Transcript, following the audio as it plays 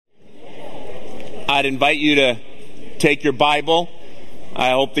I'd invite you to take your Bible. I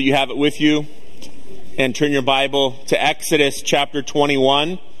hope that you have it with you. And turn your Bible to Exodus chapter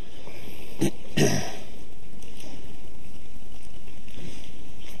 21.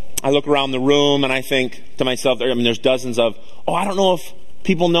 I look around the room and I think to myself, there's dozens of, I don't know if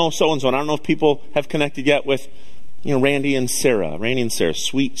people know so-and-so, and I don't know if people have connected yet with, Randy and Sarah. Randy and Sarah,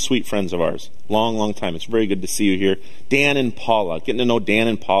 sweet, sweet friends of ours. Long, long time. It's very good to see you here. Dan and Paula, getting to know Dan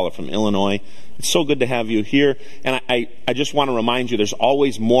and Paula from Illinois. It's so good to have you here. And I just want to remind you, there's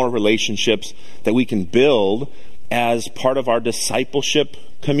always more relationships that we can build as part of our discipleship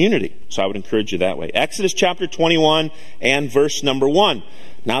community. So I would encourage you that way. Exodus chapter 21 and verse number 1.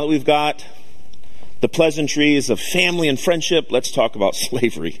 Now that we've got the pleasantries of family and friendship, let's talk about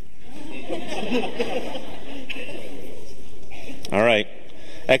slavery. All right.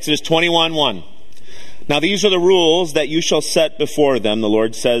 Exodus 21:1. Now these are the rules that you shall set before them, the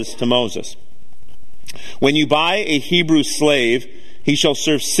Lord says to Moses. When you buy a Hebrew slave, he shall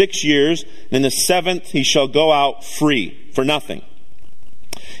serve 6 years, and in the 7th he shall go out free, for nothing.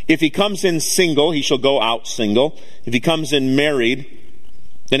 If he comes in single, he shall go out single. If he comes in married,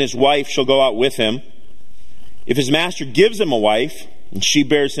 then his wife shall go out with him. If his master gives him a wife, and she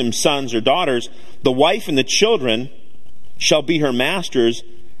bears him sons or daughters, the wife and the children shall be her master's,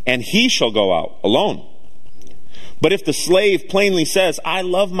 and he shall go out alone. But if the slave plainly says, I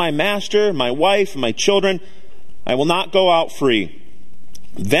love my master, my wife, and my children, I will not go out free,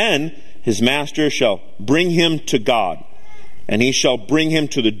 then his master shall bring him to God, and he shall bring him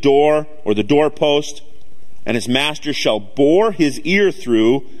to the door or the doorpost, and his master shall bore his ear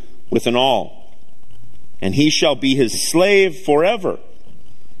through with an awl, and he shall be his slave forever.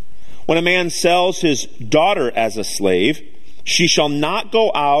 When a man sells his daughter as a slave, she shall not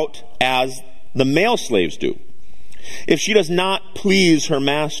go out as the male slaves do. If she does not please her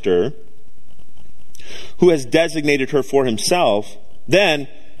master, who has designated her for himself, then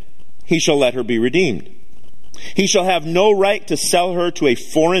he shall let her be redeemed. He shall have no right to sell her to a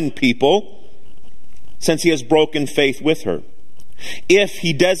foreign people, since he has broken faith with her. If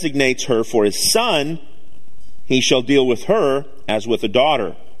he designates her for his son, he shall deal with her as with a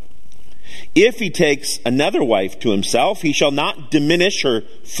daughter. If he takes another wife to himself, he shall not diminish her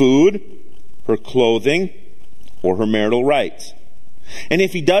food, her clothing, or her marital rights. And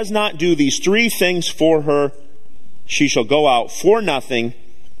if he does not do these 3 things for her, she shall go out for nothing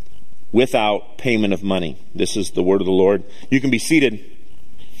without payment of money. This is the word of the Lord. You can be seated.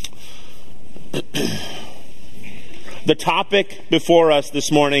 The topic before us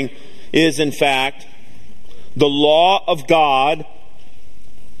this morning is, in fact, the law of God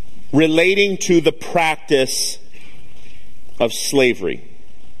relating to the practice of slavery.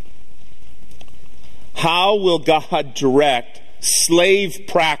 How will God direct slave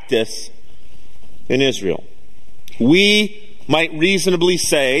practice in Israel? We might reasonably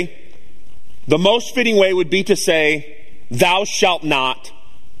say, the most fitting way would be to say, thou shalt not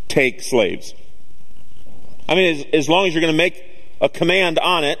take slaves. I mean, as long as you're going to make a command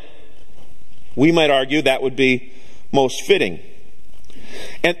on it, we might argue that would be most fitting.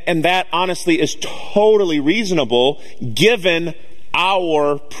 And that honestly is totally reasonable given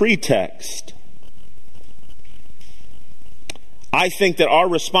our pretext. I think that our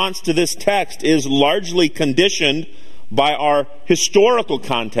response to this text is largely conditioned by our historical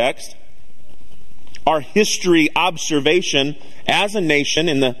context, our history observation as a nation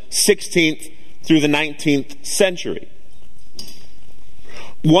in the 16th through the 19th century.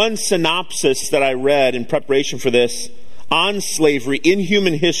 One synopsis that I read in preparation for this on slavery in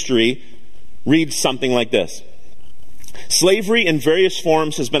human history reads something like this. Slavery in various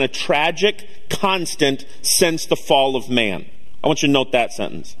forms has been a tragic constant since the fall of man. I want you to note that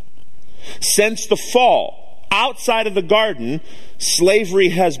sentence. Since the fall, outside of the garden, slavery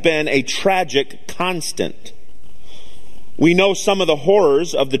has been a tragic constant. We know some of the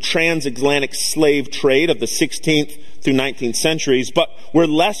horrors of the transatlantic slave trade of the 16th through 19th centuries, but we're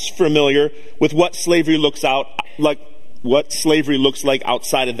less familiar with what slavery looks like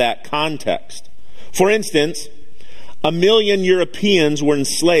outside of that context. For instance, 1 million Europeans were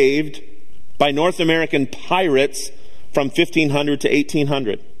enslaved by North American pirates from 1500 to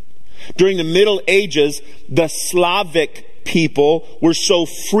 1800. During the Middle Ages, the Slavic people were so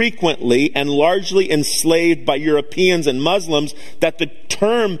frequently and largely enslaved by Europeans and Muslims that the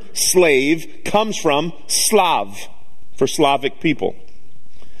term slave comes from Slav, for Slavic people.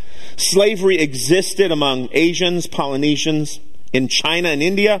 Slavery existed among Asians, Polynesians, in China and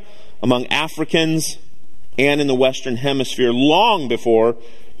India, among Africans, and in the Western Hemisphere long before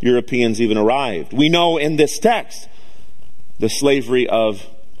Europeans even arrived. We know in this text the slavery of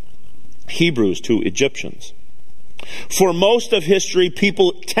Hebrews to Egyptians. For most of history,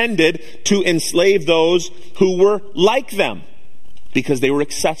 people tended to enslave those who were like them because they were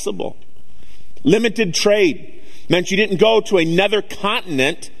accessible. Limited trade meant you didn't go to another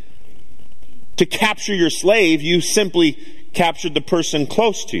continent to capture your slave. You simply captured the person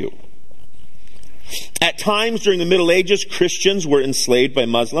close to you. At times during the Middle Ages, Christians were enslaved by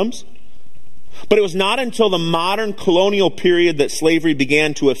Muslims. But it was not until the modern colonial period that slavery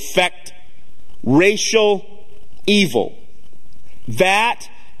began to affect racial evil. That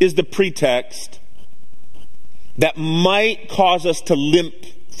is the pretext that might cause us to limp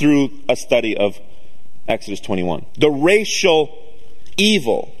through a study of Exodus 21. The racial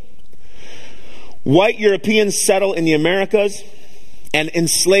evil. White Europeans settle in the Americas and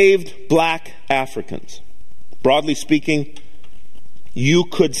enslaved black Africans. Broadly speaking, you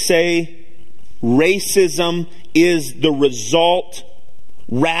could say racism is the result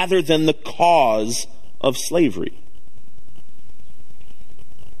rather than the cause of slavery.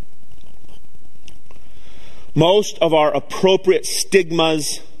 Most of our appropriate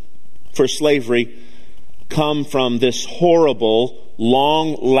stigmas for slavery come from this horrible,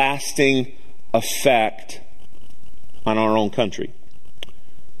 long-lasting effect on our own country,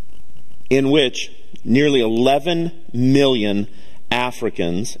 in which nearly 11 million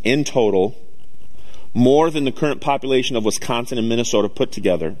Africans in total, more than the current population of Wisconsin and Minnesota put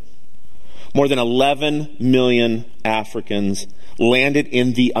together, more than 11 million Africans landed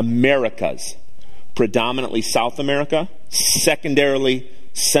in the Americas, predominantly South America, secondarily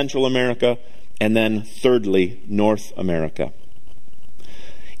Central America, and then thirdly North America.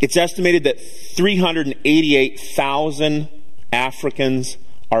 It's estimated that 388,000 Africans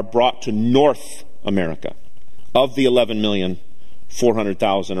are brought to North America. Of the 11 million,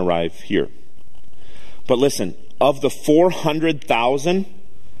 400,000 arrive here. But listen, of the 400,000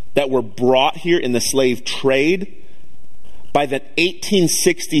 that were brought here in the slave trade, by the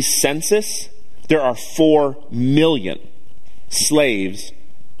 1860 census, there are 4 million slaves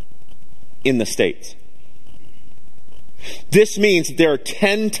in the States. This means that there are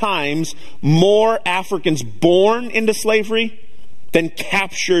 10 times more Africans born into slavery than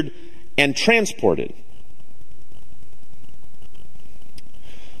captured and transported.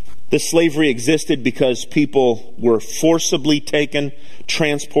 This slavery existed because people were forcibly taken,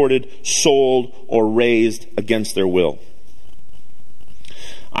 transported, sold, or raised against their will.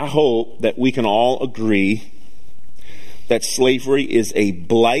 I hope that we can all agree that slavery is a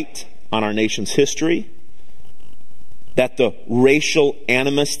blight on our nation's history, that the racial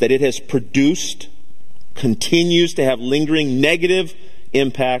animus that it has produced continues to have lingering negative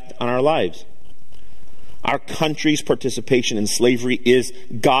impact on our lives. Our country's participation in slavery is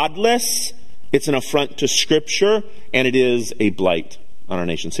godless, it's an affront to Scripture, and it is a blight on our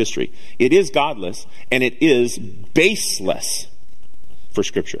nation's history. It is godless, and it is baseless for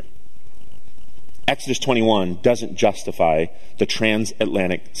Scripture. Exodus 21 doesn't justify the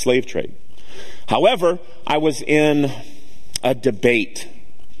transatlantic slave trade. However, I was in a debate,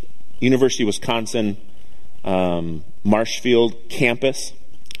 University of Wisconsin, Marshfield campus.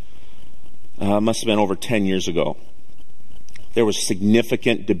 Must have been over 10 years ago. There was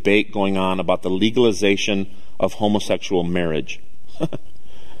significant debate going on about the legalization of homosexual marriage.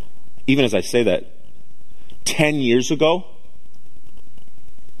 Even as I say that, 10 years ago,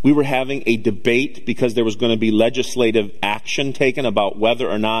 we were having a debate because there was going to be legislative action taken about whether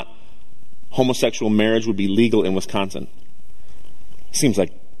or not homosexual marriage would be legal in Wisconsin. Seems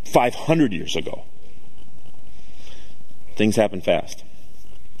like 500 years ago. Things happen fast.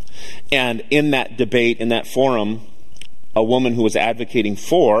 And in that debate, in that forum, a woman who was advocating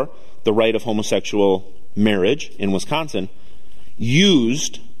for the right of homosexual marriage in Wisconsin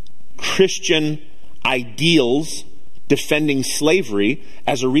used Christian ideals defending slavery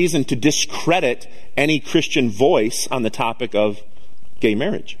as a reason to discredit any Christian voice on the topic of gay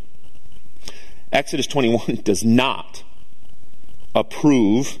marriage. Exodus 21 does not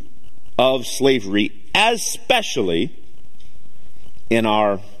approve of slavery, especially in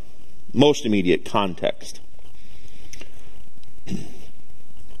our most immediate context.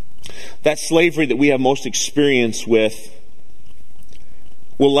 That slavery that we have most experience with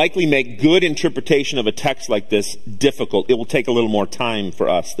will likely make good interpretation of a text like this difficult. It will take a little more time for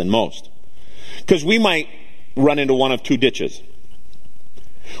us than most. Because we might run into one of two ditches.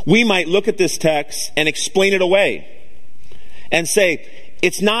 We might look at this text and explain it away and say,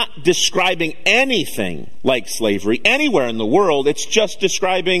 it's not describing anything like slavery anywhere in the world. It's just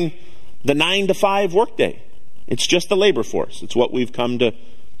describing the 9-to-5 workday. It's just the labor force. It's what we've come to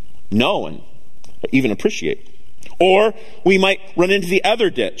know and even appreciate. Or we might run into the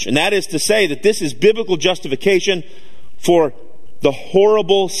other ditch, and that is to say that this is biblical justification for the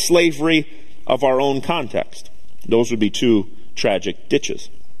horrible slavery of our own context. Those would be two tragic ditches.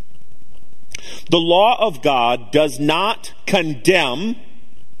 The law of God does not condemn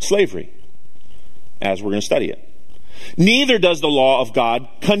slavery, as we're going to study it. Neither does the law of God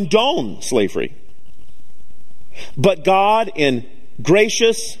condone slavery. But God, in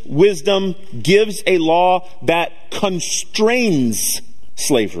gracious wisdom, gives a law that constrains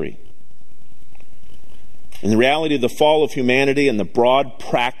slavery. In the reality of the fall of humanity and the broad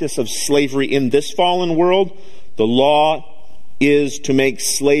practice of slavery in this fallen world, the law is to make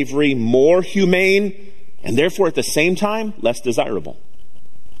slavery more humane and therefore at the same time less desirable.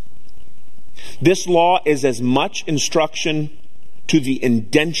 This law is as much instruction to the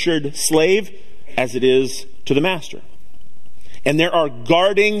indentured slave as it is to the master. And there are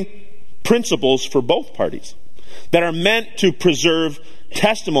guarding principles for both parties that are meant to preserve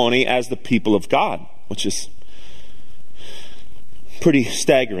testimony as the people of God, which is pretty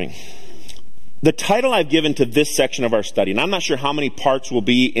staggering. The title I've given to this section of our study, and I'm not sure how many parts will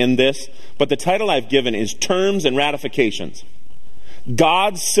be in this, but the title I've given is Terms and Ratifications.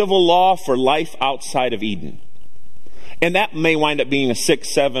 God's Civil Law for Life Outside of Eden. And that may wind up being a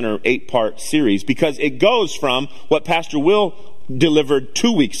 6, 7, or 8-part series because it goes from what Pastor Will delivered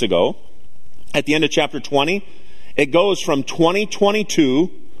 2 weeks ago at the end of chapter 20. It goes from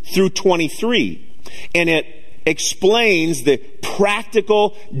 2022 through 23. And it explains the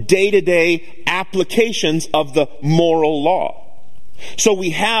practical day-to-day applications of the moral law. So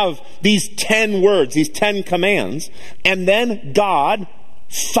we have these 10 words, these 10 commands, and then God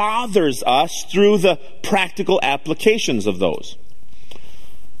fathers us through the practical applications of those.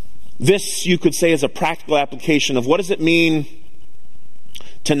 This, you could say, is a practical application of what does it mean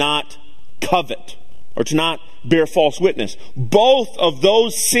to not covet or to not bear false witness. Both of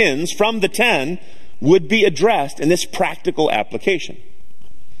those sins from the 10 would be addressed in this practical application.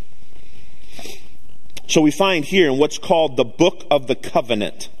 So we find here in what's called the Book of the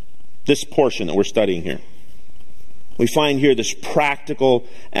Covenant, this portion that we're studying here. We find here this practical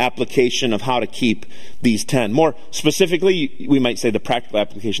application of how to keep these 10. More specifically, we might say the practical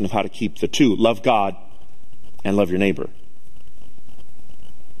application of how to keep the 2. Love God and love your neighbor.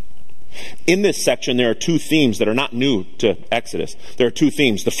 In this section, there are 2 themes that are not new to Exodus. There are 2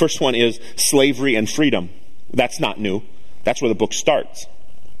 themes. The first one is slavery and freedom. That's not new. That's where the book starts.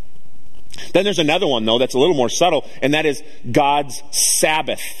 Then there's another one, though, that's a little more subtle, and that is God's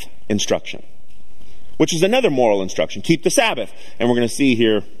Sabbath instruction, which is another moral instruction. Keep the Sabbath. And we're going to see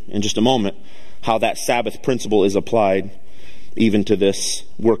here in just a moment how that Sabbath principle is applied even to this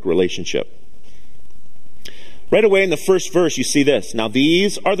work relationship. Right away in the first verse, you see this. Now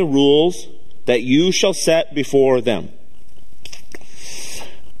these are the rules that you shall set before them.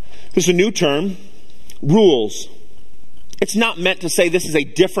 This is a new term, rules. It's not meant to say this is a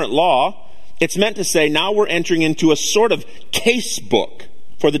different law. It's meant to say now we're entering into a sort of case book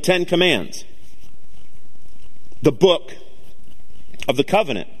for the 10 commands. The book of the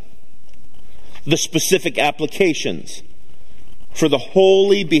covenant. The specific applications for the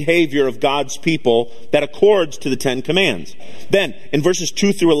holy behavior of God's people that accords to the 10 commands. Then, in verses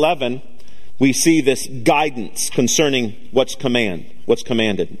 2 through 11, we see this guidance concerning what's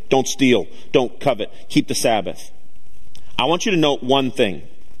commanded. Don't steal, don't covet, keep the Sabbath. I want you to note one thing.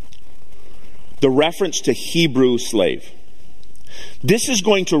 The reference to Hebrew slave. This is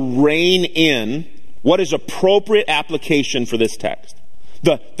going to rein in what is appropriate application for this text.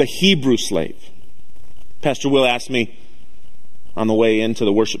 The Hebrew slave. Pastor Will asked me on the way into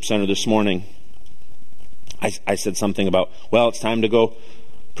the worship center this morning, I said something about, well, it's time to go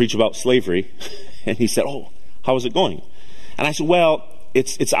preach about slavery. And he said, oh, how is it going? And I said, well,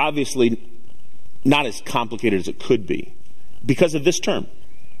 it's obviously not as complicated as it could be because of this term.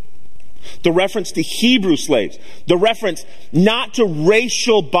 The reference to Hebrew slaves. The reference not to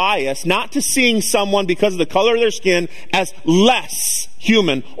racial bias, not to seeing someone because of the color of their skin as less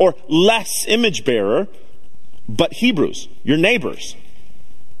human or less image bearer, but Hebrews, your neighbors.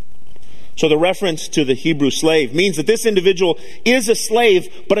 So the reference to the Hebrew slave means that this individual is a slave,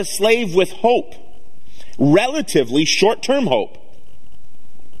 but a slave with hope. Relatively short-term hope.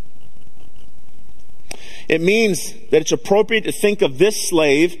 It means that it's appropriate to think of this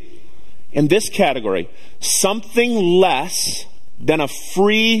slave in this category. Something less than a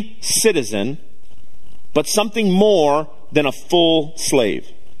free citizen, but something more than a full slave.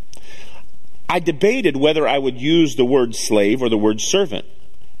 I debated whether I would use the word slave or the word servant.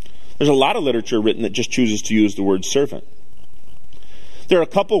 There's a lot of literature written that just chooses to use the word servant. There are a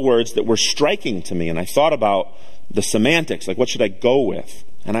couple words that were striking to me, and I thought about the semantics, like what should I go with?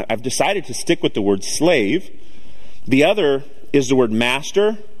 And I've decided to stick with the word slave. The other is the word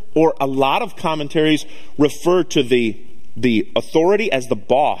master, or a lot of commentaries refer to the authority as the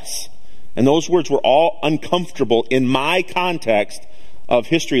boss. And those words were all uncomfortable in my context of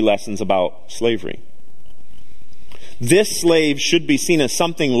history lessons about slavery. This slave should be seen as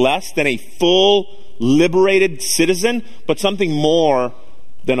something less than a full liberated citizen, but something more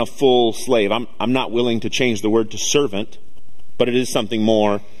than a full slave. I'm not willing to change the word to servant, but it is something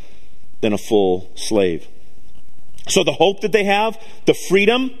more than a full slave. So the hope that they have, the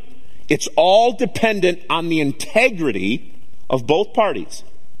freedom, it's all dependent on the integrity of both parties.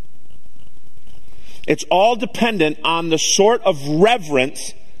 It's all dependent on the sort of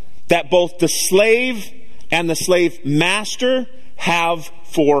reverence that both the slave and the slave master have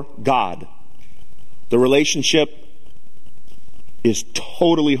for God. The relationship is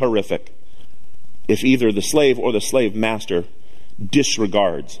totally horrific if either the slave or the slave master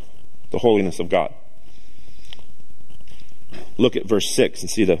disregards the holiness of God. Look at verse 6 and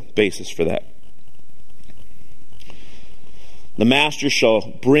see the basis for that. The master shall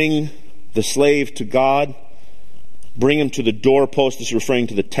bring the slave to God, bring him to the doorpost. This is referring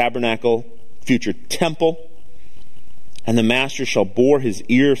to the tabernacle, future temple. And the master shall bore his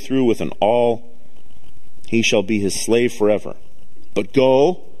ear through with an awl. He shall be his slave forever. But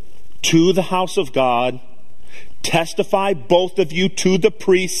go to the house of God, testify both of you to the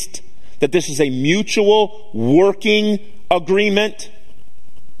priest that this is a mutual working agreement,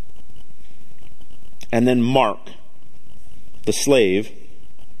 and then mark the slave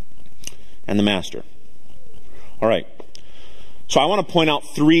and the master. All right. So I want to point out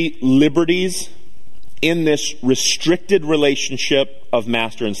 3 liberties in this restricted relationship of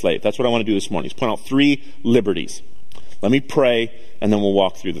master and slave. That's what I want to do this morning, is point out 3 liberties. Let me pray, and then we'll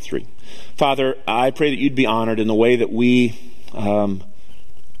walk through the 3. Father, I pray that you'd be honored in the way that we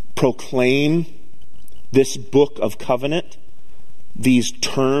proclaim this book of covenant, these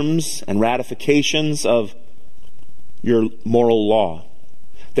terms and ratifications of your moral law.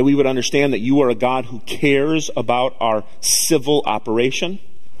 That we would understand that you are a God who cares about our civil operation.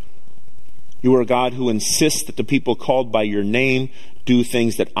 You are a God who insists that the people called by your name do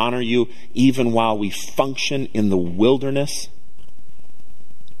things that honor you, even while we function in the wilderness.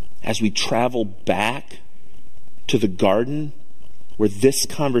 As we travel back to the garden where this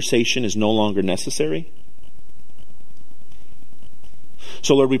conversation is no longer necessary.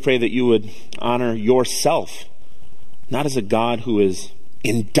 So Lord, we pray that you would honor yourself, not as a God who is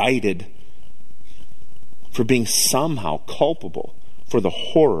indicted for being somehow culpable for the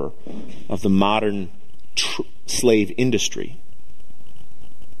horror of the modern slave industry,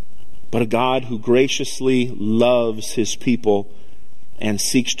 but a God who graciously loves his people and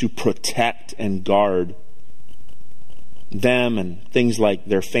seeks to protect and guard them and things like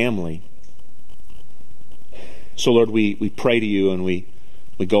their family. So Lord, we pray to you, and we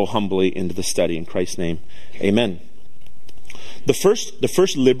go humbly into the study in Christ's name. Amen. The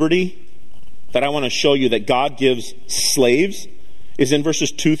first liberty that I want to show you that God gives slaves is in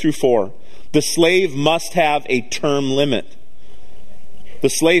verses 2 through 4. The slave must have a term limit. The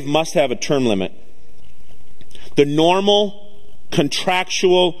slave must have a term limit. The normal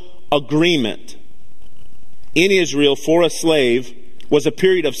contractual agreement in Israel for a slave was a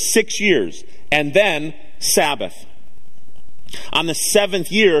period of 6 years, and then Sabbath. On the 7th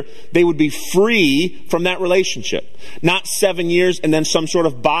year, they would be free from that relationship. Not 7 years and then some sort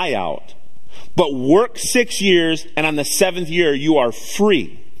of buyout. But work 6 years, and on the 7th year, you are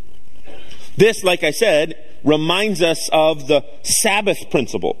free. This, like I said, reminds us of the Sabbath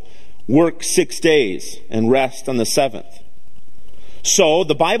principle. Work 6 days and rest on the 7th. So,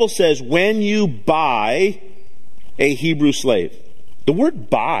 the Bible says when you buy a Hebrew slave, the word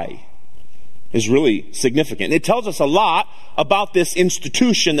buy is really significant. It tells us a lot about this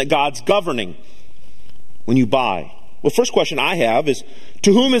institution that God's governing when you buy. Well, first question I have is,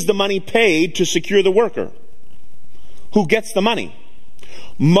 to whom is the money paid to secure the worker? Who gets the money?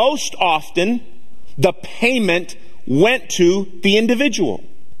 Most often, the payment went to the individual.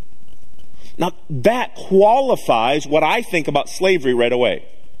 Now, that qualifies what I think about slavery right away.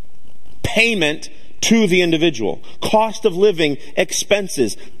 Payment to the individual. Cost of living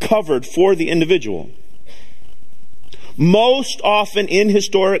expenses covered for the individual. Most often in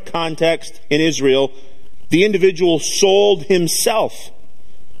historic context in Israel, the individual sold himself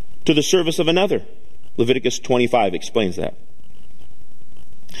to the service of another. Leviticus 25 explains that.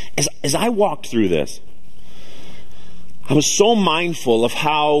 As I walked through this, I was so mindful of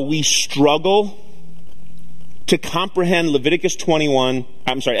how we struggle to comprehend Exodus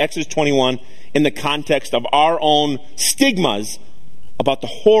 21 in the context of our own stigmas about the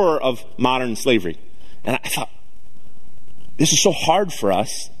horror of modern slavery. And I thought, this is so hard for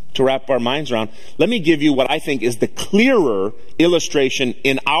us to wrap our minds around. Let me give you what I think is the clearer illustration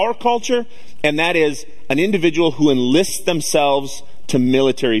in our culture, and that is an individual who enlists themselves to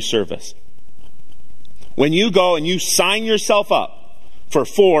military service. When you go and you sign yourself up for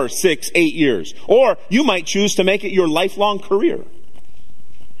 4, 6, 8 years, or you might choose to make it your lifelong career.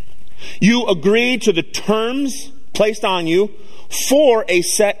 You agree to the terms placed on you for a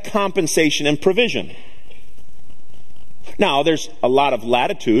set compensation and provision. Now, there's a lot of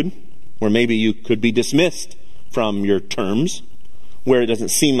latitude where maybe you could be dismissed from your terms, where it doesn't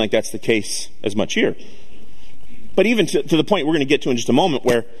seem like that's the case as much here. But even to the point we're going to get to in just a moment,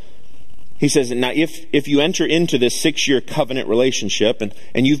 where he says, now if you enter into this 6-year covenant relationship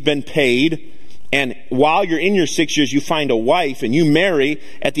and you've been paid, and while you're in your 6 years you find a wife and you marry,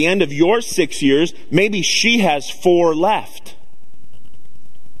 at the end of your 6 years, maybe she has 4 left.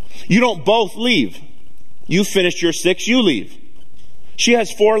 You don't both leave. You finished your 6, you leave. She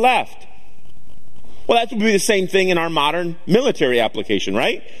has 4 left. Well, that would be the same thing in our modern military application,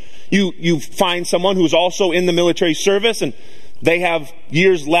 right? You find someone who's also in the military service and they have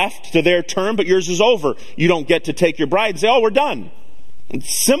years left to their term, but yours is over. You don't get to take your bride and say, oh, we're done.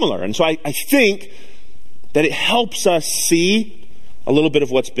 It's similar. And so I think that it helps us see a little bit of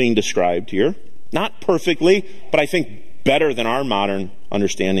what's being described here. Not perfectly, but I think better than our modern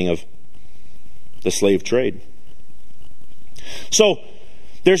understanding of the slave trade. So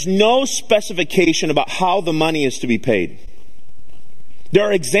there's no specification about how the money is to be paid. There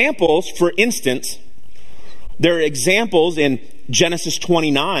are examples, for instance, there are examples in Genesis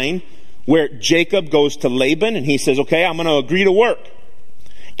 29 where Jacob goes to Laban and he says, okay, I'm going to agree to work.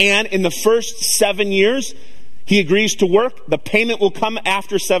 And in the first 7 years, he agrees to work. The payment will come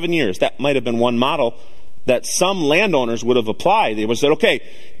after 7 years. That might have been one model that some landowners would have applied. They would have said, okay,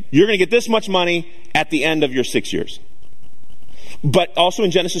 you're going to get this much money at the end of your 6 years. But also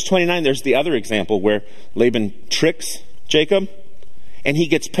in Genesis 29, there's the other example where Laban tricks Jacob, and he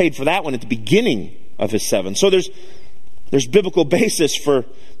gets paid for that one at the beginning of his 7. So there's biblical basis for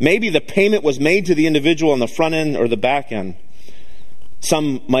maybe the payment was made to the individual on the front end or the back end.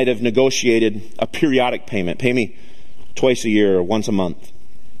 Some might have negotiated a periodic payment. Pay me twice a year or once a month.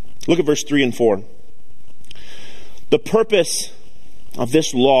 Look at verse 3 and 4. The purpose of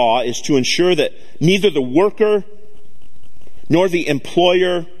this law is to ensure that neither the worker nor the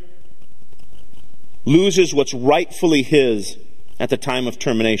employer loses what's rightfully his at the time of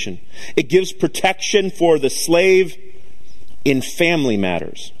termination. It gives protection for the slave in family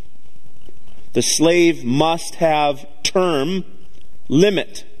matters. The slave must have term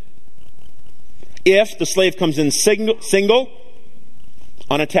limit. If the slave comes in single,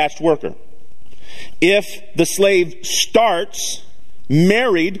 unattached worker. If the slave starts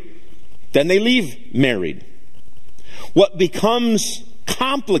married, then they leave married. What becomes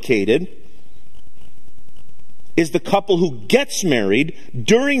complicated is the couple who gets married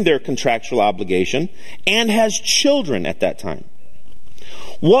during their contractual obligation and has children at that time.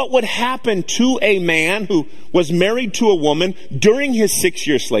 What would happen to a man who was married to a woman during his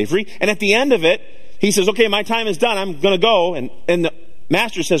 6-year slavery, and at the end of it, he says, okay, my time is done, I'm going to go, and the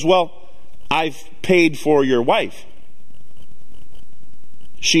master says, well, I've paid for your wife.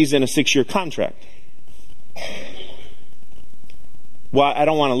 She's in a 6-year contract. Well, I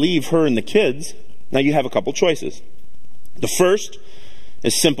don't want to leave her and the kids. Now you have a couple choices. The first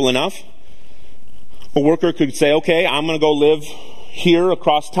is simple enough. A worker could say, okay, I'm going to go live here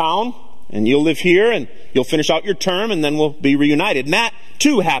across town, and you'll live here, and you'll finish out your term, and then we'll be reunited. And that,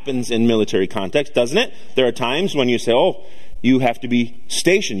 too, happens in military context, doesn't it? There are times when you say, oh, you have to be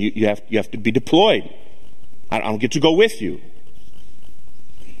stationed. You have to be deployed. I don't get to go with you.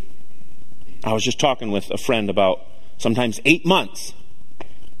 I was just talking with a friend about sometimes 8 months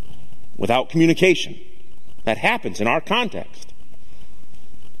without communication. That happens in our context.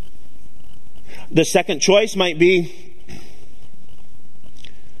 The second choice might be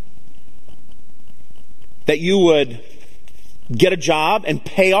that you would get a job and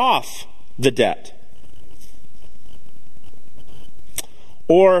pay off the debt.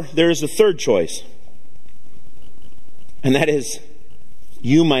 Or there's a third choice, and that is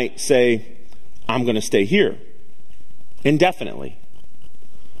you might say, I'm going to stay here indefinitely.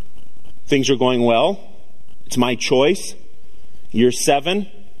 Things are going well. It's my choice. Year 7,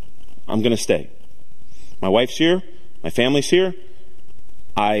 I'm going to stay. My wife's here. My family's here.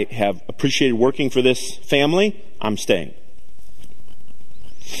 I have appreciated working for this family. I'm staying.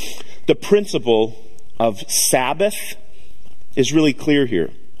 The principle of Sabbath is really clear here.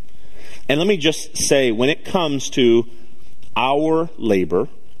 And let me just say, when it comes to our labor,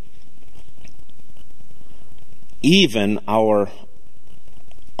 even our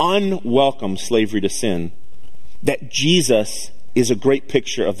unwelcome slavery to sin, that Jesus is a great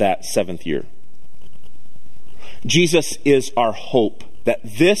picture of that seventh year. Jesus is our hope that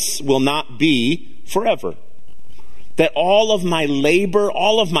this will not be forever. That all of my labor,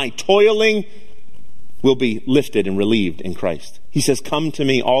 all of my toiling will be lifted and relieved in Christ. He says, come to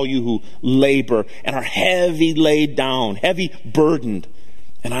me, all you who labor and are heavy laid down, heavy burdened,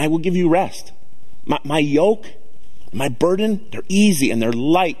 and I will give you rest. My yoke, my burden, they're easy and they're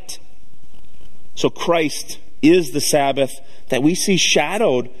light. So Christ is the Sabbath that we see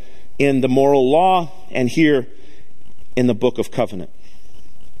shadowed in the moral law and here in the book of covenant.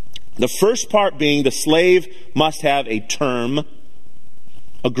 The first part being the slave must have a term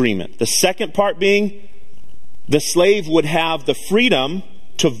agreement. The second part being the slave would have the freedom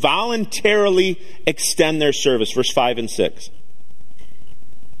to voluntarily extend their service. Verse 5 and 6.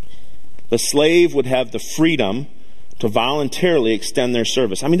 The slave would have the freedom to voluntarily extend their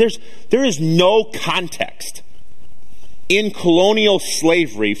service. I mean, there is no context in colonial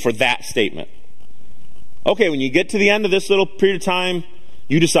slavery for that statement. Okay, when you get to the end of this little period of time,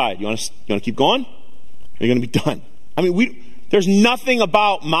 you decide, you want to keep going? Or you're going to be done? I mean, there's nothing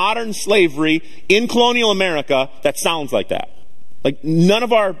about modern slavery in colonial America that sounds like that. Like, none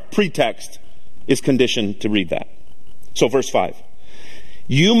of our pretext is conditioned to read that. So verse 5.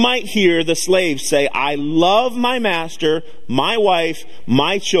 You might hear the slave say, I love my master, my wife,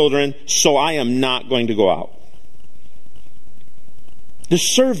 my children, so I am not going to go out. The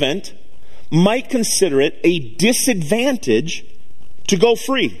servant might consider it a disadvantage to go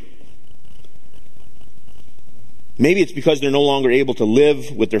free. Maybe it's because they're no longer able to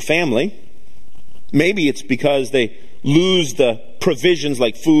live with their family. Maybe it's because they lose the provisions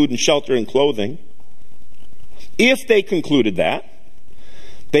like food and shelter and clothing. If they concluded that,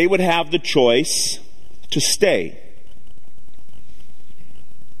 they would have the choice to stay.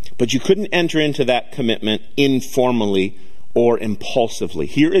 But you couldn't enter into that commitment informally or impulsively.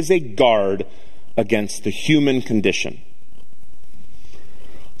 Here is a guard against the human condition.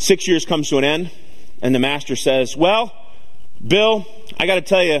 6 years comes to an end, and the master says, well, Bill, I got to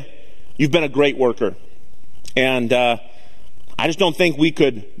tell you, you've been a great worker. And I just don't think we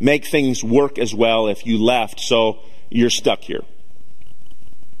could make things work as well if you left, so you're stuck here.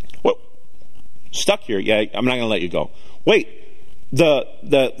 What? Stuck here? Yeah, I'm not going to let you go. Wait,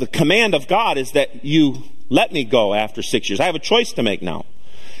 the command of God is that you let me go after 6 years. I have a choice to make now.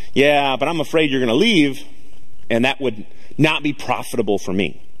 Yeah, but I'm afraid you're going to leave, and that would not be profitable for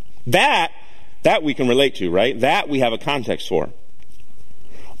me. That we can relate to, right? That we have a context for.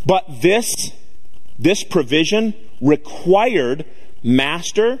 But this provision required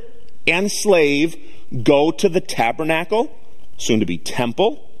master and slave go to the tabernacle, soon to be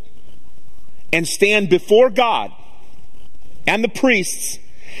temple, and stand before God and the priests,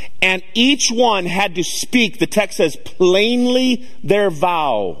 and each one had to speak, the text says, plainly their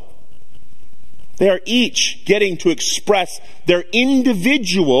vow. They are each getting to express their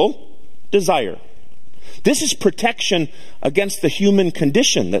individual desire. This is protection against the human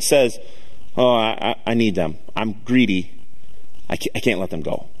condition that says, oh, I need them. I'm greedy. I can't let them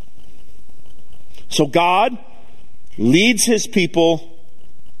go. So God leads his people,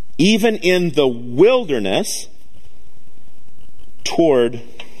 even in the wilderness, toward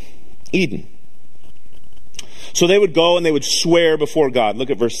Eden. So they would go and they would swear before God. Look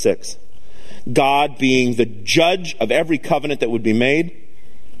at verse 6. God being the judge of every covenant that would be made.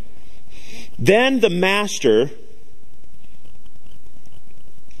 Then the master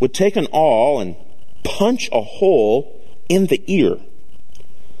would take an awl and punch a hole in the ear.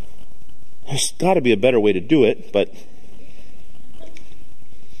 There's got to be a better way to do it, but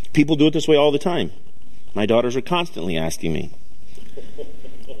people do it this way all the time. My daughters are constantly asking me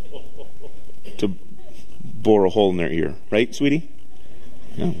to bore a hole in their ear. Right, sweetie?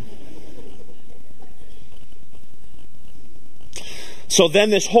 Yeah. So then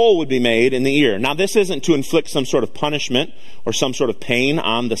this hole would be made in the ear. Now this isn't to inflict some sort of punishment or some sort of pain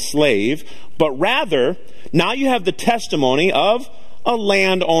on the slave, but rather, now you have the testimony of a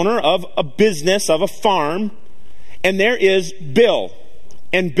landowner, of a business, of a farm, and there is Bill.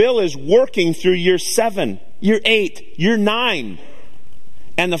 And Bill is working through year 7, year 8, year 9.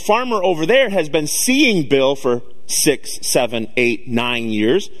 And the farmer over there has been seeing Bill for 6, 7, 8, 9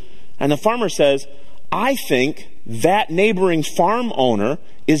 years. And the farmer says, I think that neighboring farm owner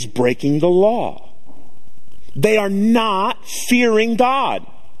is breaking the law. They are not fearing God.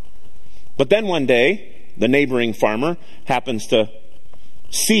 But then one day, the neighboring farmer happens to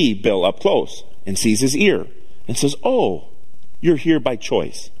see Bill up close and sees his ear and says, "Oh, you're here by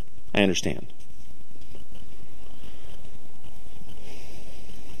choice. I understand."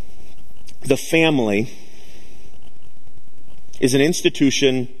 The family is an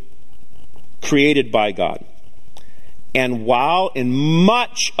institution created by God. And while in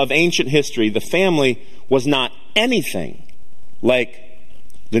much of ancient history the family was not anything like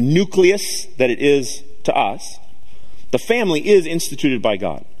the nucleus that it is to us, the family is instituted by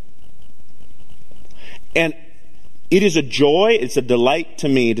God. And it is a joy, it's a delight to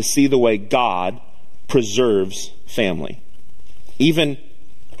me to see the way God preserves family, even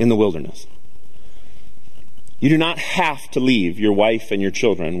in the wilderness. You do not have to leave your wife and your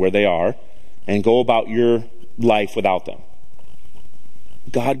children where they are and go about your life without them.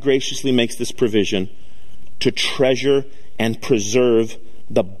 God graciously makes this provision to treasure and preserve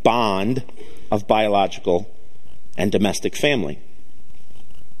the bond of biological and domestic family.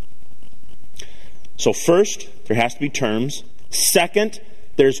 So first, there has to be terms. Second,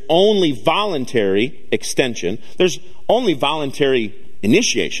 there's only voluntary extension. There's only voluntary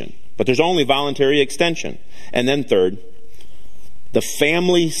initiation, but there's only voluntary extension. And then third, the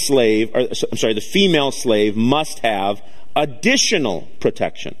female slave must have additional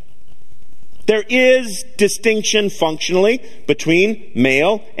protection. There is distinction functionally between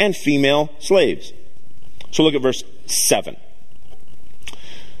male and female slaves. So look at verse 7.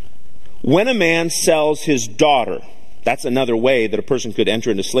 When a man sells his daughter, that's another way that a person could enter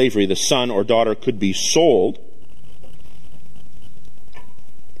into slavery. The son or daughter could be sold.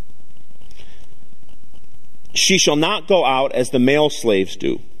 She shall not go out as the male slaves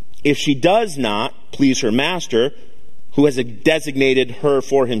do. If she does not please her master, who has designated her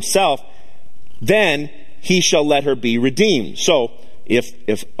for himself, then he shall let her be redeemed. So,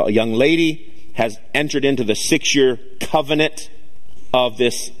 if a young lady has entered into the 6-year covenant of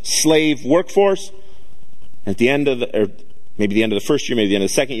this slave workforce, at the end of maybe the end of the first year, maybe the end of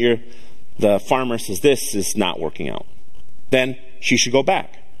the second year, the farmer says, "This is not working out," then she should go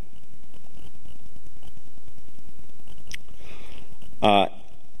back.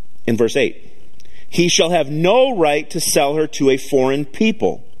 In verse 8, he shall have no right to sell her to a foreign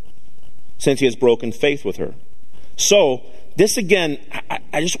people, since he has broken faith with her. So, this again,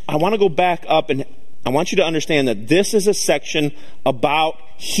 I want to go back up, and I want you to understand that this is a section about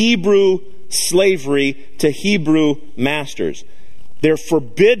Hebrew slavery to Hebrew masters. They're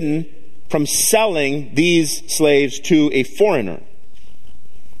forbidden from selling these slaves to a foreigner.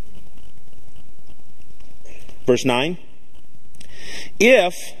 Verse 9.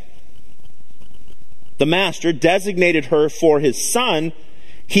 If the master designated her for his son,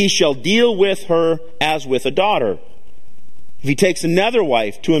 he shall deal with her as with a daughter. If he takes another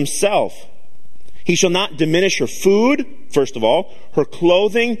wife to himself, he shall not diminish her food, first of all, her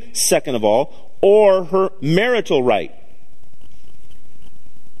clothing, second of all, or her marital right.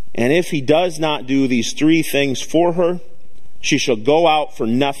 And if he does not do these 3 things for her, she shall go out for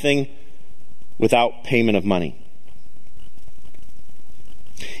nothing without payment of money.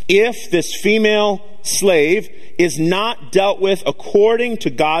 If this female slave is not dealt with according to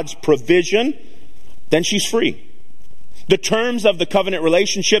God's provision, then she's free. The terms of the covenant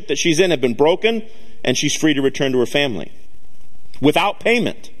relationship that she's in have been broken, and she's free to return to her family without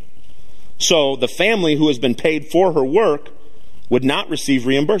payment. So the family who has been paid for her work would not receive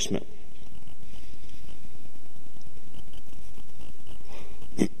reimbursement.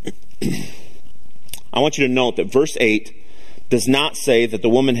 I want you to note that verse 8 does not say that the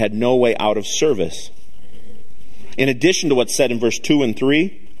woman had no way out of service. In addition to what's said in verse 2 and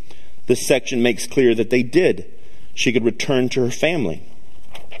 3, this section makes clear that they did. She could return to her family,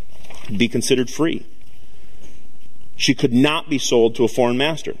 be considered free. She could not be sold to a foreign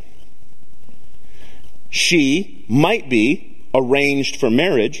master. She might be arranged for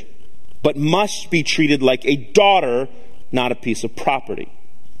marriage, but must be treated like a daughter, not a piece of property.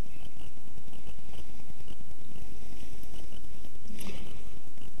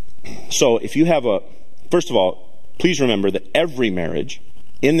 So if you have first of all, please remember that every marriage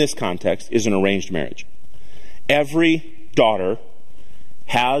in this context is an arranged marriage. Every daughter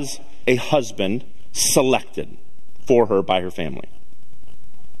has a husband selected for her by her family.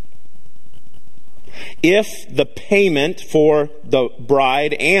 If the payment for the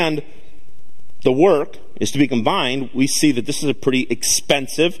bride and the work is to be combined, we see that this is a pretty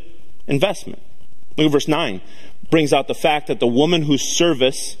expensive investment. Look at verse 9. Brings out the fact that the woman whose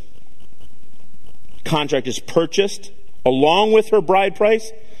service contract is purchased along with her bride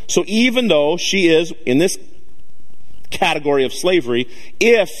price. So even though she is in this category of slavery,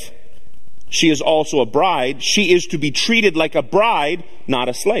 if she is also a bride. She is to be treated like a bride, not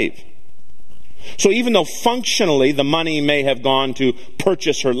a slave. So even though functionally the money may have gone to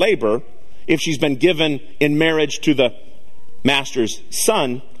purchase her labor, if she's been given in marriage to the master's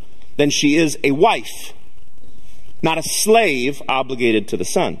son, then she is a wife, not a slave obligated to the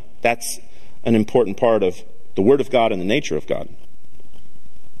son. That's an important part of the Word of God and the nature of God.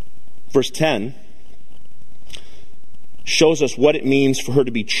 Verse 10 shows us what it means for her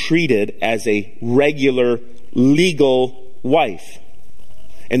to be treated as a regular, legal wife.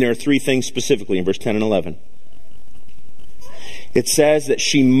 And there are three things specifically in verse 10 and 11. It says that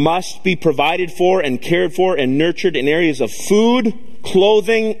she must be provided for and cared for and nurtured in areas of food,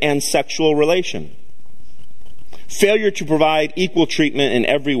 clothing, and sexual relation. Failure to provide equal treatment in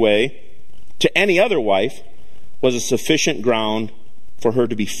every way to any other wife was a sufficient ground for her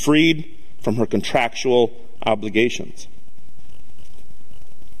to be freed from her contractual obligations.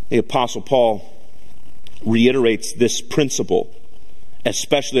 The Apostle Paul reiterates this principle,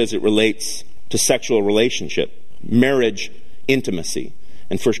 especially as it relates to sexual relationship, marriage, intimacy.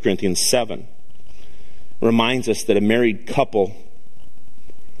 In 1 Corinthians 7, reminds us that a married couple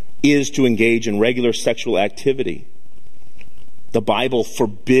is to engage in regular sexual activity. The Bible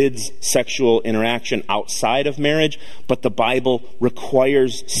forbids sexual interaction outside of marriage, but the Bible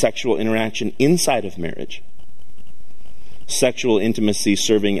requires sexual interaction inside of marriage. Sexual intimacy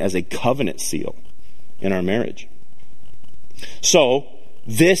serving as a covenant seal in our marriage. So,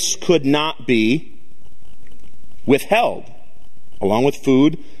 this could not be withheld, along with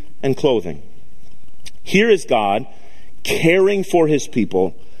food and clothing. Here is God caring for his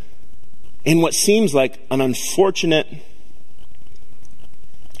people in what seems like an unfortunate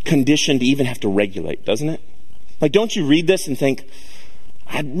condition to even have to regulate, doesn't it? Like, don't you read this and think,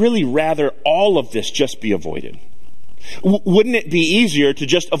 I'd really rather all of this just be avoided? Wouldn't it be easier to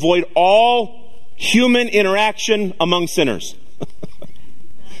just avoid all human interaction among sinners?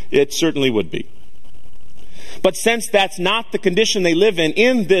 It certainly would be. But since that's not the condition they live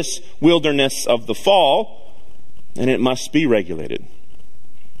in this wilderness of the fall, then it must be regulated.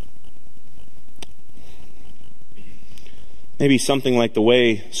 Maybe something like the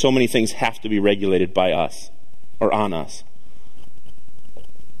way so many things have to be regulated by us or on us.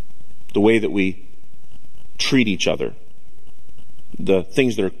 The way that we treat each other. The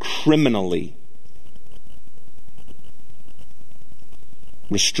things that are criminally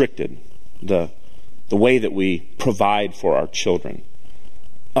restricted. The way that we provide for our children.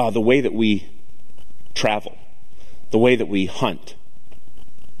 The way that we travel. The way that we hunt.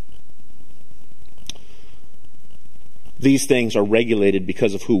 These things are regulated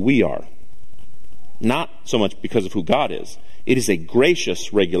because of who we are. Not so much because of who God is. It is a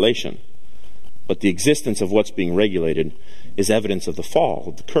gracious regulation. But the existence of what's being regulated is evidence of the fall,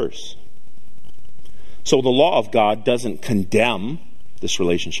 of the curse. So the law of God doesn't condemn this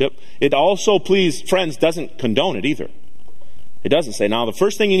relationship. It also, please, friends, doesn't condone it either. It doesn't say, now the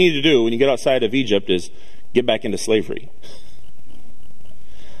first thing you need to do when you get outside of Egypt is get back into slavery.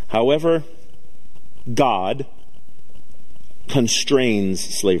 However, God constrains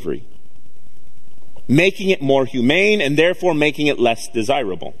slavery, making it more humane and therefore making it less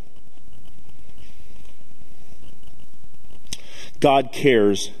desirable. God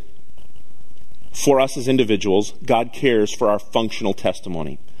cares for us as individuals. God cares for our functional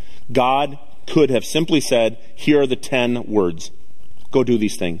testimony. God could have simply said, here are the 10 words. Go do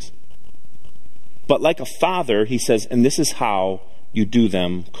these things. But like a father, he says, and this is how you do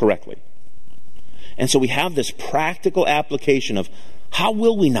them correctly. And so we have this practical application of how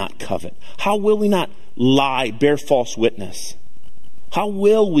will we not covet? How will we not lie, bear false witness? How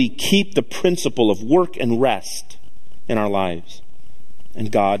will we keep the principle of work and rest in our lives?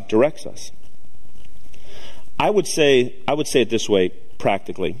 And God directs us. I would say it this way,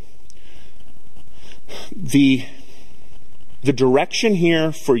 practically. The direction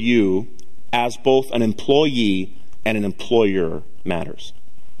here for you as both an employee and an employer matters.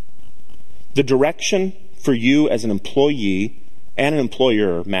 The direction for you as an employee and an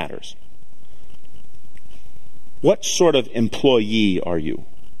employer matters. What sort of employee are you?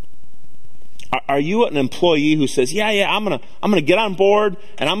 Are you an employee who says, yeah, I'm gonna get on board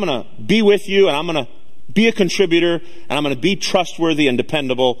and I'm gonna be with you and I'm gonna be a contributor and I'm gonna be trustworthy and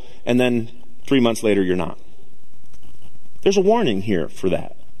dependable, and then 3 months later you're not? There's a warning here for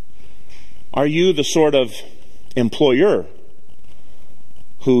that. Are you the sort of employer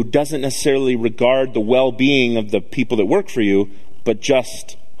who doesn't necessarily regard the well-being of the people that work for you, but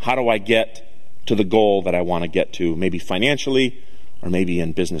just how do I get to the goal that I want to get to, maybe financially or maybe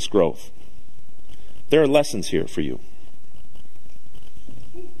in business growth? There are lessons here for you.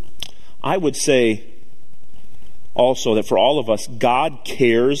 I would say also that for all of us, God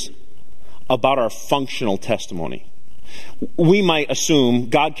cares about our functional testimony. We might assume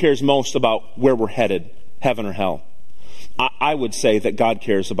God cares most about where we're headed, heaven or hell. I would say that God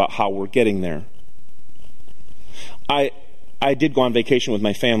cares about how we're getting there. I did go on vacation with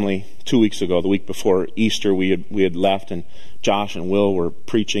my family 2 weeks ago. The week before Easter, we had left, and Josh and Will were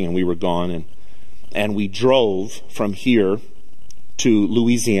preaching, and we were gone. And we drove from here to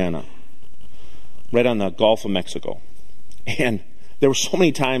Louisiana, right on the Gulf of Mexico. And there were so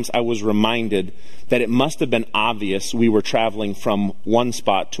many times I was reminded that it must have been obvious we were traveling from one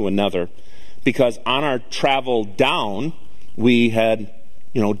spot to another, because on our travel down, we had,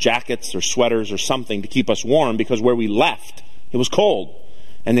 jackets or sweaters or something to keep us warm, because where we left, it was cold.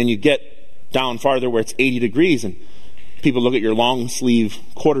 And then you get down farther where it's 80 degrees, and people look at your long sleeve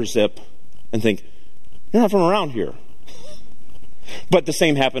quarter zip and think, you're not from around here. But the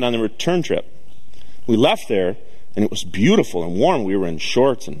same happened on the return trip. We left there, and it was beautiful and warm. We were in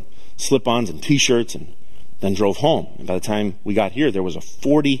shorts and slip-ons and T-shirts, and then drove home. And by the time we got here, there was a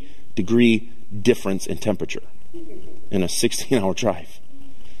 40-degree difference in temperature in a 16-hour drive.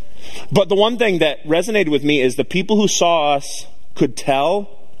 But the one thing that resonated with me is the people who saw us could tell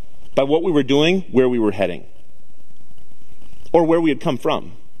by what we were doing where we were heading, or where we had come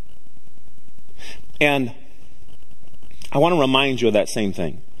from. And I want to remind you of that same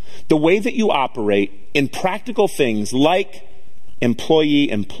thing. The way that you operate in practical things like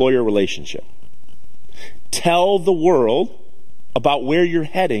employee-employer relationship. Tell the world about where you're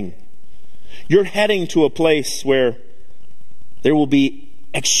heading. You're heading to a place where there will be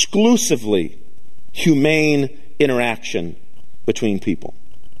exclusively humane interaction between people.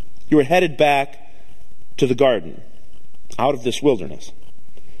 You are headed back to the garden, out of this wilderness.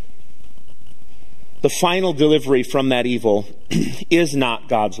 The final delivery from that evil is not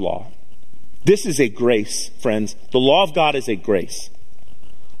God's law. This is a grace, friends. The law of God is a grace,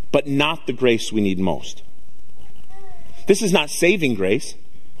 but not the grace we need most. This is not saving grace.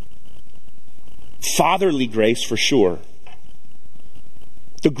 Fatherly grace for sure.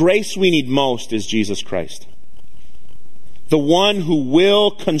 The grace we need most is Jesus Christ, the one who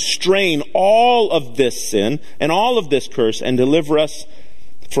will constrain all of this sin and all of this curse and deliver us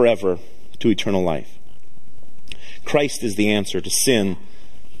forever to eternal life. Christ is the answer to sin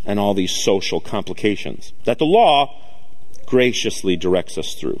and all these social complications that the law graciously directs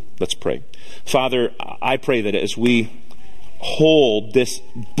us through. Let's pray. Father, I pray that as we hold this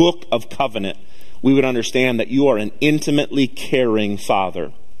book of covenant, we would understand that you are an intimately caring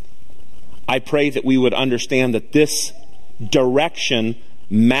Father. I pray that we would understand that this direction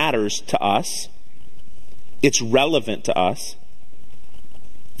matters to us. It's relevant to us.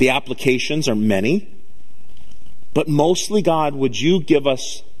 The applications are many. But mostly, God, would you give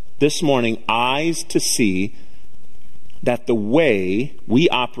us this morning eyes to see that the way we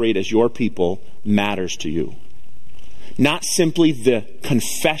operate as your people matters to you. Not simply the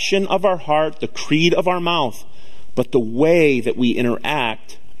confession of our heart, the creed of our mouth, but the way that we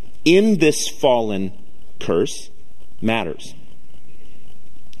interact in this fallen curse matters.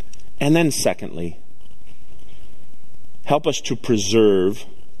 And then secondly, help us to preserve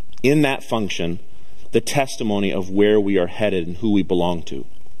in that function the testimony of where we are headed and who we belong to.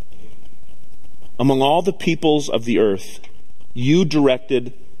 Among all the peoples of the earth, you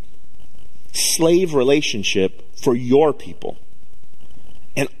directed slave relationship for your people.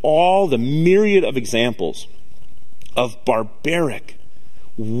 And all the myriad of examples of barbaric,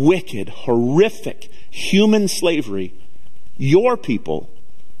 wicked, horrific human slavery, your people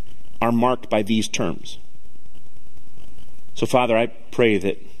are marked by these terms. So, Father, I pray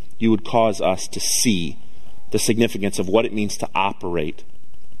that you would cause us to see the significance of what it means to operate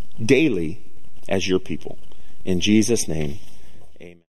daily as your people. In Jesus' name, amen.